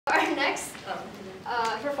Our next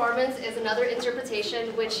performance is another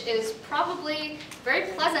interpretation, which is probably very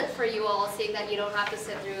pleasant for you all, seeing that you don't have to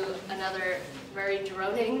sit through another very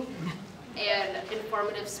droning and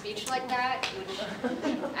informative speech like that, which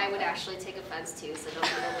I would actually take offense to, so don't be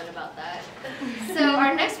open about that. So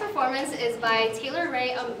our next performance is by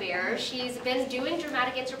TaylorRae Humbert. She's been doing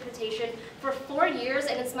dramatic interpretation for 4 years,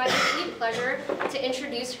 and it's my complete pleasure to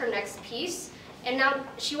introduce her next piece. And now,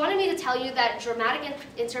 she wanted me to tell you that dramatic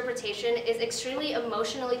interpretation is extremely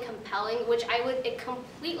emotionally compelling, which I would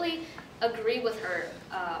completely agree with her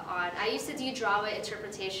on. I used to do drama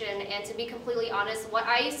interpretation, and to be completely honest, what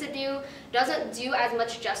I used to do doesn't do as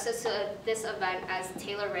much justice to this event as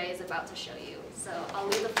TaylorRae is about to show you. So I'll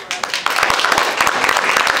leave the floor up to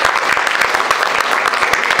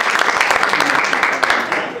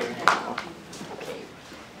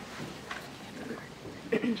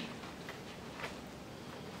you.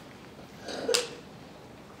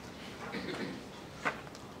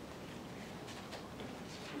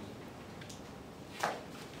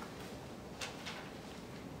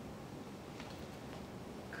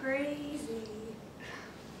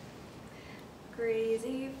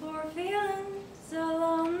 Crazy for feeling so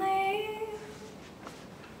lonely.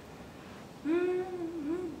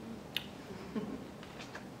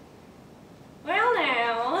 Well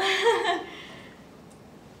now,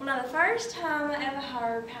 the first time I ever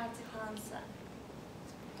heard Patsy Cline sing,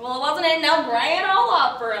 well, it wasn't in no Grand Ole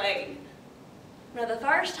Opry. The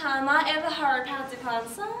first time I ever heard Patsy Cline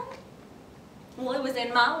sing, well, it was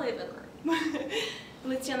in my living room. It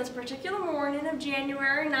was on this particular morning of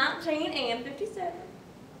January 1957.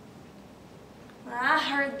 I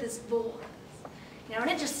heard this voice, and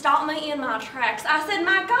it just stopped me in my tracks. I said,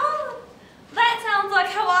 my God, that sounds like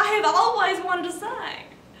how I have always wanted to sing.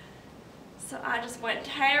 So I just went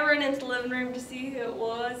tearing into the living room to see who it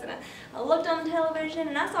was, and I looked on the television,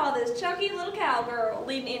 and I saw this chunky little cowgirl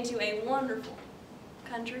leading into a wonderful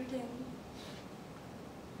country tune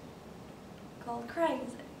called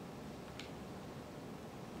Crazy.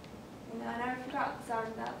 And I never forgot the sound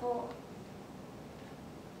of that voice.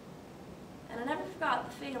 And I never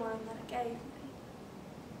forgot the feeling that it gave me.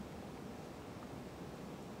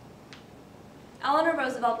 Eleanor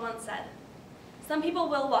Roosevelt once said, "Some people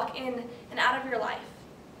will walk in and out of your life,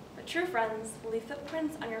 but true friends will leave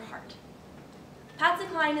footprints on your heart." Patsy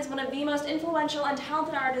Cline is one of the most influential and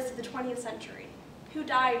talented artists of the 20th century, who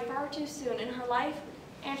died far too soon in her life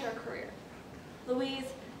and her career.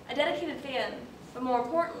 Louise, a dedicated fan, but more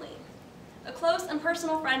importantly, a close and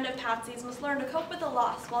personal friend of Patsy's, must learn to cope with the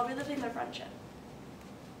loss while reliving their friendship.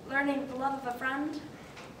 Learning the love of a friend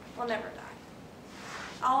will never die.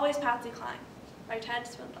 Always Patsy Cline, by Ted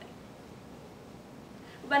Swindley.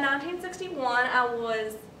 By 1961, I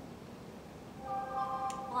was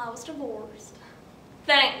divorced.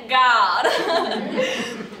 Thank God.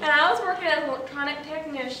 And I was working as an electronic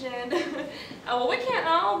technician. Well, we can't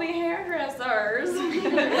all be hairdressers.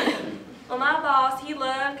 Well, my boss, he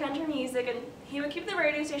loved country music, and he would keep the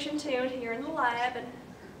radio station tuned here in the lab, and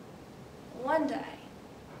one day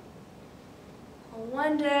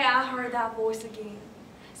I heard that voice again.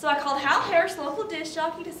 So I called Hal Harris, the local disc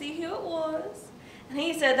jockey, to see who it was, and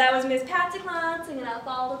he said that was Miss Patsy Cline singing out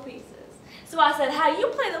all the pieces. So I said, "Hey, you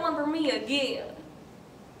play that one for me again."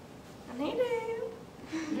 And he did.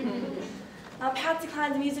 Patsy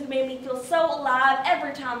Cline's music made me feel so alive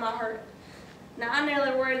every time I heard it. Now, I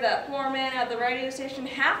nearly worried that poor man at the radio station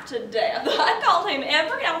half to death. I called him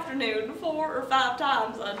every afternoon 4 or 5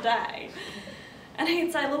 times a day. And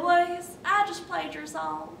he'd say, "Louise, I just played your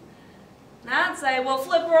song." And I'd say, "Well,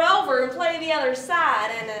 flip her over and play the other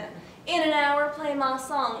side, and in an hour, play my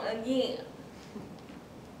song again."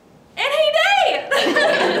 And he did!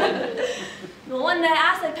 Well, one day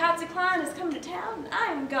I said, "Patsy Cline is coming to town, and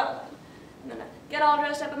I am going. I'm going to get all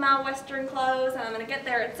dressed up in my Western clothes, and I'm going to get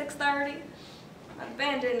there at 6:30. My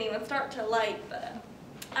band didn't even start till late, but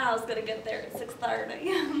I was going to get there at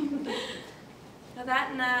 6:30. Now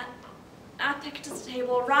that night, I picked a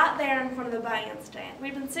table right there in front of the bandstand.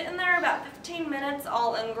 We'd been sitting there about 15 minutes,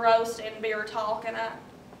 all engrossed in beer talk, and I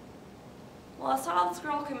saw this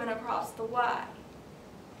girl coming across the way.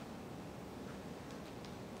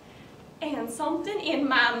 And something in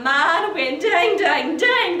my mind went, dang, dang,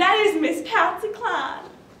 dang, that is Miss Patsy Cline.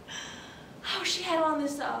 Oh, she had on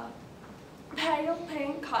this pale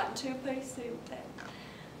pink cotton two-piece suit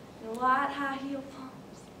and white high heel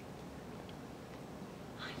pumps.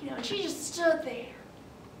 And she just stood there,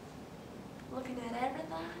 looking at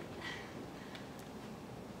everything.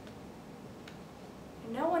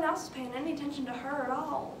 And no one else was paying any attention to her at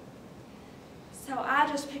all. So I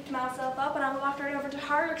just picked myself up and I walked right over to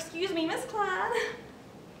her. "Excuse me, Miss Cline."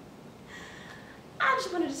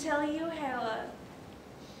 just wanted to tell you how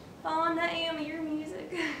fond I am of your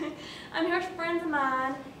music. I'm here with friends of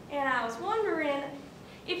mine, and I was wondering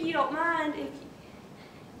if you don't mind if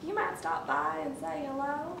you might stop by and say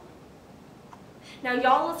hello. Now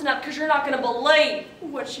y'all listen up, because you're not going to believe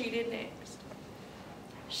what she did next.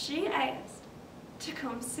 She asked to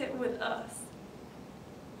come sit with us.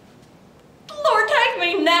 Lord, take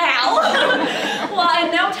me now! Well,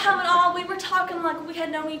 in no time at all, we were talking like we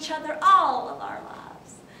had known each other all of our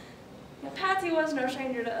lives. Now, Patsy was no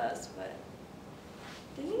stranger to us, but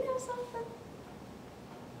do you know something?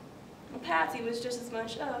 Well, Patsy was just as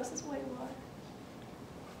much us as we were.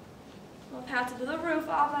 Well, Patsy blew the roof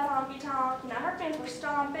off that honky-tonk. Now her fans were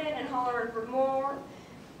stomping and hollering for more.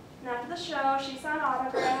 And after the show, she signed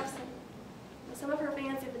autographs, and some of her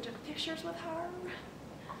fans even took pictures with her.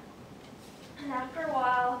 And after a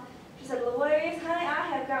while, she said, Louise, honey, I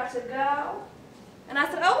have got to go. And I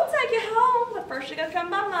said, oh, we'll take you home, but first you got to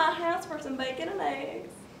come by my house for some bacon and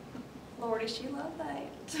eggs. Lordy, she loved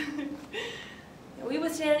that. And we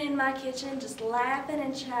was standing in my kitchen just laughing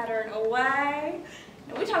and chattering away.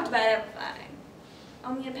 And we talked about everything.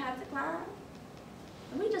 Me and Patsy Cline.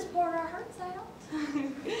 And we just poured our hearts out.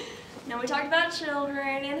 Now we talked about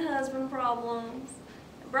children and husband problems,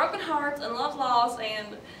 and broken hearts and love lost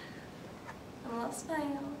and love's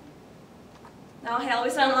found. Now hell, we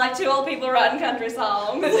sound like two old people writing country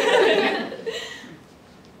songs. Now,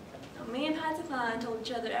 me and Patsy Cline told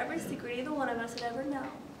each other every secret either one of us had ever known.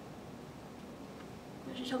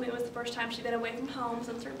 She told me it was the first time she'd been away from home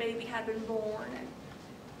since her baby had been born. And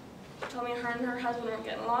she told me her and her husband weren't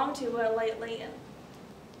getting along too well lately. And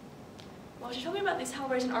well, she told me about these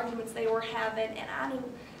hell-raising arguments they were having, and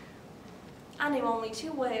I knew only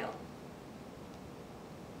too well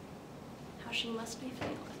how she must be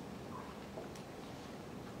feeling.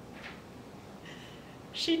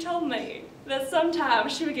 She told me that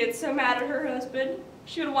sometimes she would get so mad at her husband,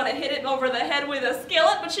 she would want to hit him over the head with a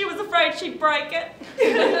skillet, but she was afraid she'd break it.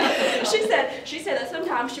 she said that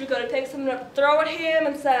sometimes she would go to pick something up, throw at him,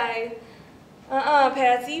 and say,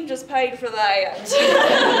 Patsy, you just paid for that.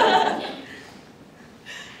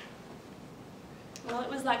 Well, it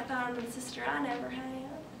was like finding a sister I never had.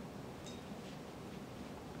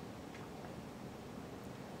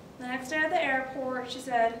 The next day at the airport, she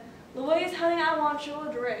said, Louise, honey, I want your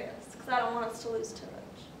address, because I don't want us to lose touch.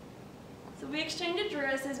 So we exchanged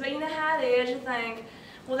addresses, but you know how it is, you think,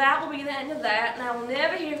 well, that will be the end of that, and I will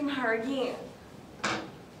never hear from her again.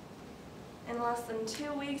 In less than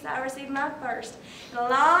 2 weeks, I received my first in a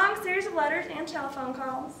long series of letters and telephone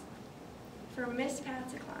calls from Miss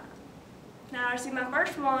Patsy Cline. Now, I received my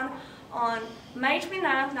first one on May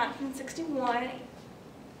 29th, 1961.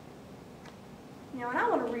 Now, and I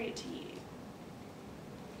want to read it to you.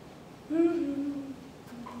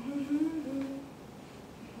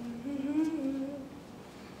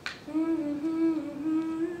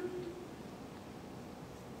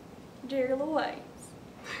 Dear Louise,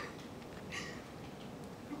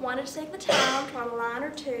 I wanted to take the time to write a line or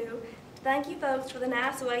two to thank you folks for the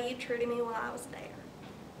nice way you treated me while I was there.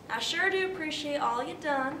 I sure do appreciate all you've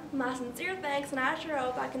done. My sincere thanks, and I sure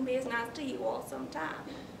hope I can be as nice to you all sometime.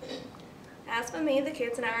 As for me, the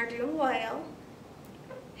kids and I are doing well.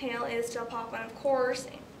 Hale is still popping, of course.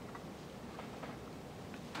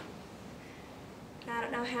 And I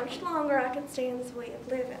don't know how much longer I can stand this way of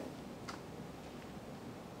living.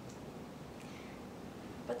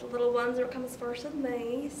 But the little ones are what comes first with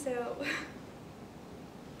me, so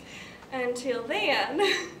until then,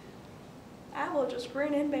 I will just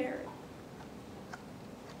grin and bear it.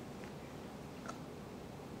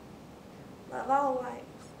 Love always.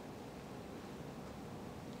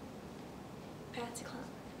 Patsy Cline.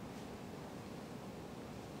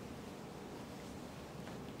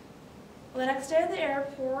 Well, the next day at the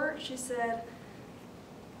airport, she said,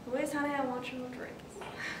 Louise, honey, I want your address.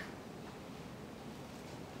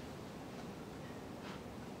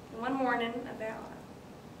 And one morning, about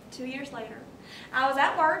 2 years later, I was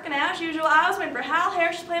at work, and as usual, I was waiting for Hal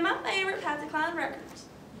Harris to play my favorite Patsy Cline records.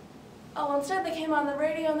 Oh, instead they came on the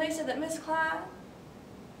radio and they said that Miss Cline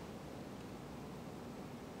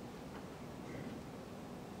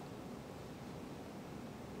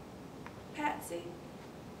Patsy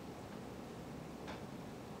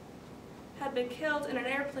had been killed in an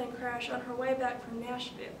airplane crash on her way back from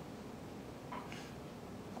Nashville.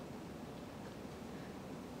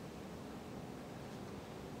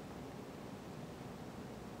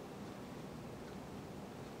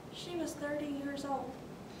 She was 30 years old.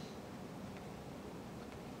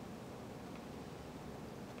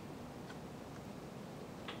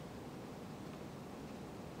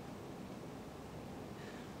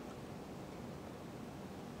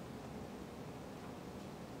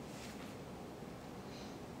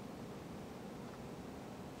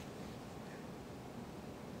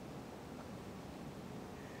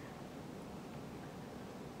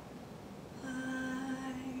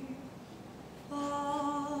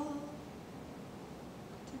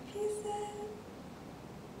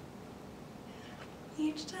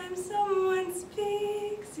 each time someone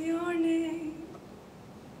speaks your name.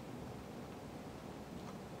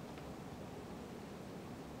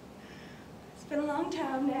 It's been a long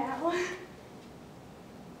time now.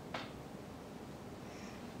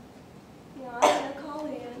 You know, I'm gonna call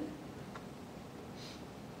in.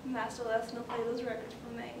 Master Lesson will play those records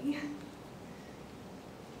for me.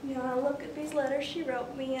 You know, I look at these letters she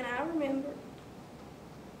wrote me and I remember.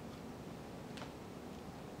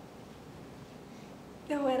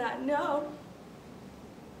 And when I know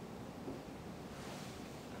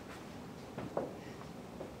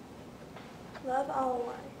love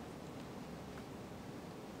always.